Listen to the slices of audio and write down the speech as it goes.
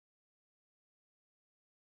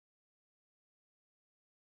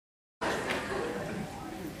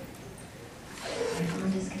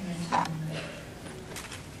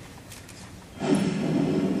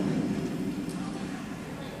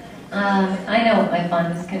I know what my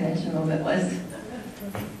fondest convention moment was.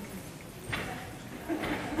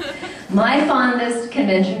 My fondest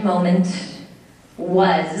convention moment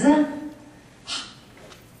was... I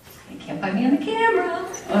can't find me on the camera.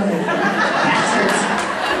 Oh, bastards.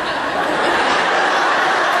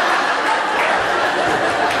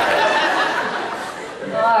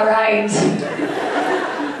 All right.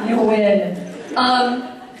 You win.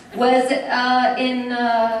 Was in...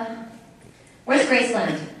 where's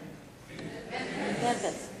Graceland?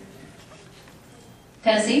 Memphis.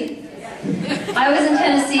 Tennessee? I was in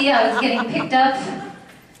Tennessee. I was getting picked up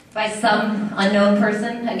by some unknown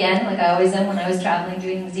person, again, like I always am when I was traveling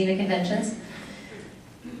doing Xena conventions.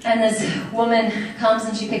 And this woman comes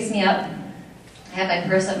and she picks me up. I have my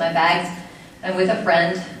purse and my bags. I'm with a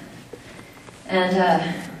friend. And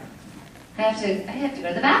I have to go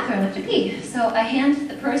to the bathroom. I have to pee. So I hand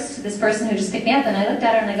the purse to this person who just picked me up, and I looked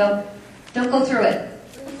at her and I go, "Don't go through it."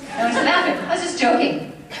 I went to the bathroom. I was just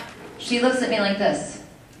joking. She looks at me like this.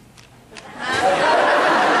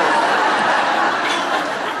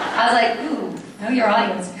 I was like, "Ooh, know your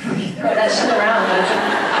audience before you throw that shit around."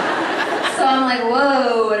 So I'm like,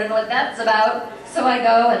 "Whoa, I don't know what that's about." So I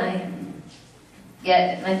go and I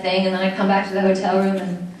get my thing, and then I come back to the hotel room,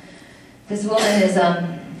 and this woman is,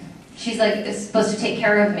 she's like, is supposed to take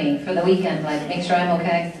care of me for the weekend, like, make sure I'm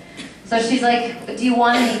okay. So she's like, "Do you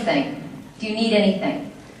want anything? Do you need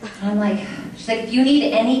anything?" And I'm like, she's like, "If you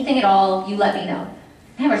need anything at all, you let me know."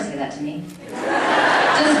 Never say that to me.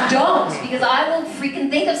 Just don't, because I will freaking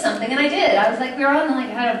think of something, and I did. I was like, we were on,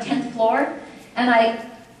 like, I don't know, 10th floor, and I'm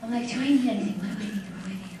like, "Do I need anything? What do I need? What do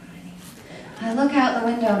I need? What do I need?" I look out the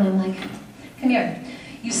window, and I'm like, "Come here.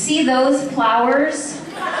 You see those flowers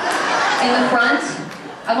in the front?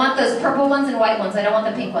 I want those purple ones and white ones. I don't want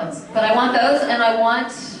the pink ones. But I want those, and I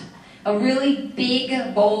want a really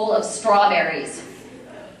big bowl of strawberries."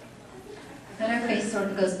 And her face sort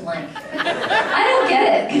of goes blank. I don't get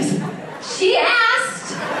it, because she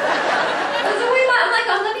asked. That's the way I'm like,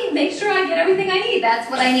 "Oh, let me make sure I get everything I need. That's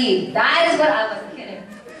what I need. That is what," I wasn't kidding.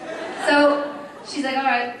 So she's like, "All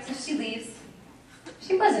right." So she leaves.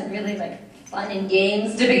 She wasn't really like fun and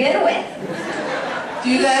games to begin with. Do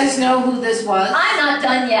you guys know who this was? I'm not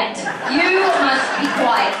done yet. You must be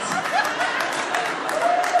quiet.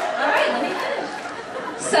 All right, let me finish.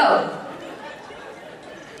 So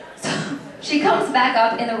she comes back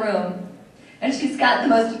up in the room, and she's got the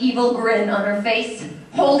most evil grin on her face,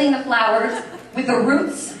 holding the flowers with the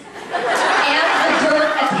roots and the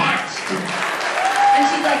dirt attached. And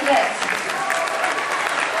she's like this.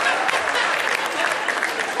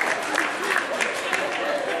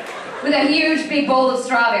 With a huge big bowl of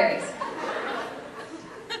strawberries.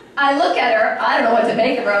 I look at her, I don't know what to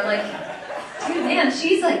make of her. I'm like, dude, man,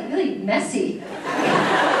 she's like really messy.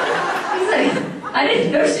 She's like, I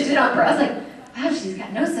didn't know she did on purpose. I was like, wow, she's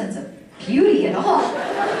got no sense of beauty at all.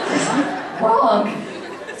 Wrong.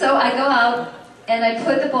 So I go out and I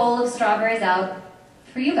put the bowl of strawberries out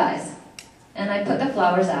for you guys. And I put the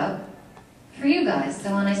flowers out for you guys.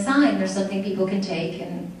 So when I sign, there's something people can take,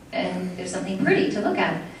 and there's something pretty to look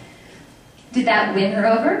at. Did that win her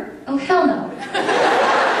over? Oh, hell no.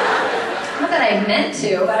 Not that I meant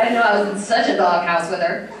to, but I didn't know I was in such a doghouse with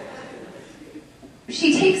her.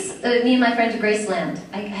 She takes me and my friend to Graceland.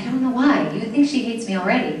 I don't know why. You would think she hates me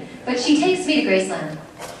already. But she takes me to Graceland.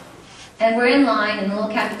 And we're in line in the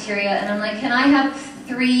little cafeteria, and I'm like, "Can I have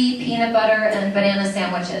 3 peanut butter and banana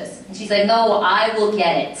sandwiches?" And she's like, "No, I will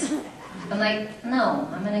get it." I'm like, "No,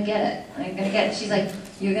 I'm going to get it. I'm going to get it." She's like,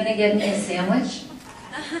 "You're going to get me a sandwich?"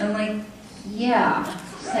 I'm like, "Yeah."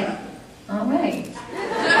 She's like, "All right.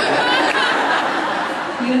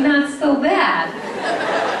 You're not so bad.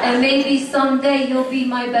 And maybe someday you'll be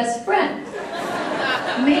my best friend.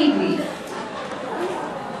 Maybe."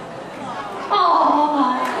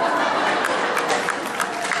 Aww.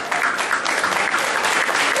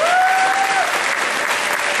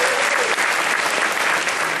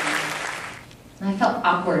 I felt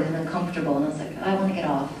awkward and uncomfortable, and I was like, I want to get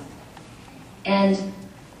off. And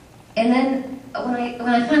then when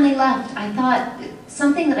I finally left, I thought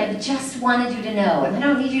something that I just wanted you to know, and I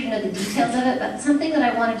don't need you to know the details of it, but something that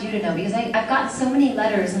I wanted you to know, because I've gotten so many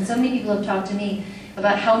letters, and so many people have talked to me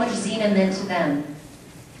about how much Xena meant to them,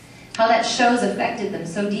 how that show's affected them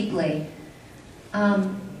so deeply.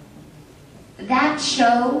 That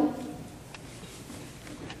show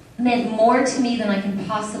meant more to me than I can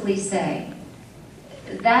possibly say.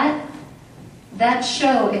 That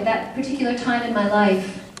show, at that particular time in my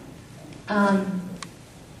life,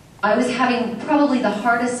 I was having probably the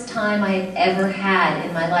hardest time I had ever had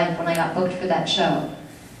in my life when I got booked for that show.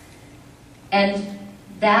 And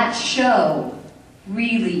that show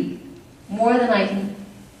really more than I can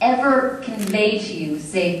ever convey to you,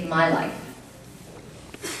 saved my life.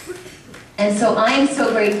 And so I am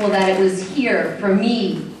so grateful that it was here for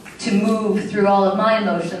me to move through all of my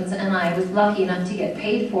emotions, and I was lucky enough to get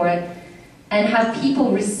paid for it, and have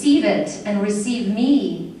people receive it and receive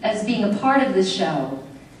me as being a part of this show,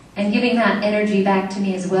 and giving that energy back to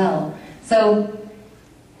me as well. So,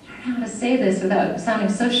 I don't know how to say this without sounding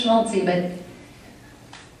so schmaltzy, but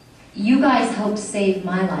you guys helped save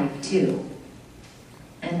my life too.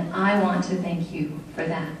 And I want to thank you for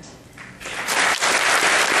that.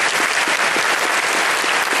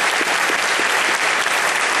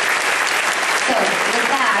 So, with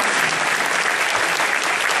that,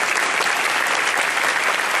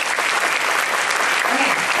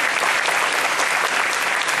 okay.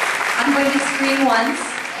 I'm going to scream once,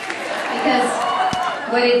 because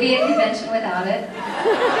would it be a convention without it?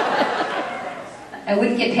 I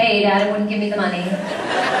wouldn't get paid, Adam wouldn't give me the money.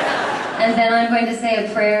 And then I'm going to say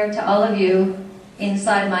a prayer to all of you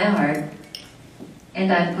inside my heart,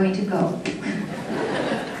 and I'm going to go.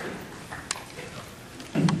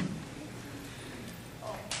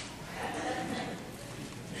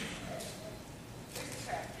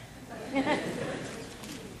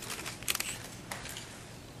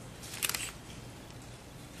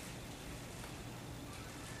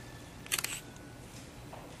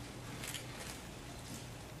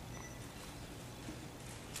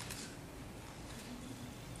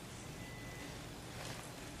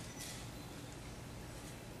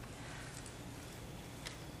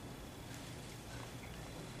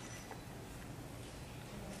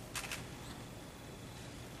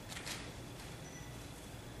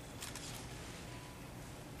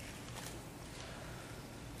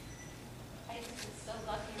 I'm so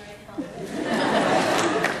lucky right now.